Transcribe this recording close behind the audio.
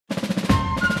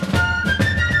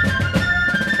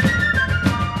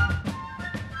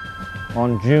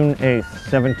On June 8,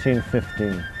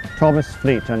 1715, Thomas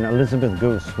Fleet and Elizabeth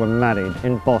Goose were married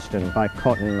in Boston by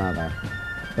Cotton Mather.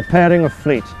 The pairing of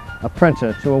Fleet, a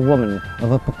printer to a woman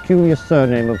of a peculiar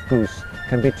surname of Goose,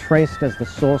 can be traced as the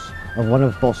source of one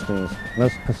of Boston's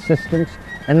most persistent,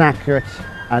 inaccurate,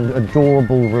 and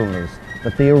adorable rumors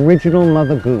that the original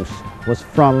Mother Goose was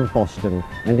from Boston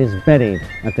and is buried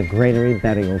at the Granary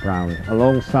Burial Ground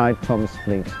alongside Thomas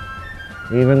Fleet.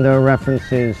 Even though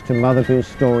references to Mother Goose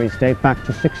stories date back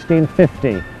to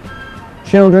 1650,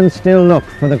 children still look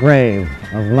for the grave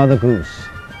of Mother Goose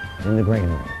in the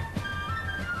granary.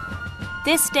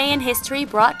 This Day in History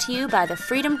brought to you by the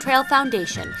Freedom Trail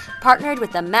Foundation, partnered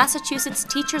with the Massachusetts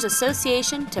Teachers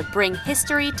Association to bring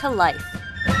history to life.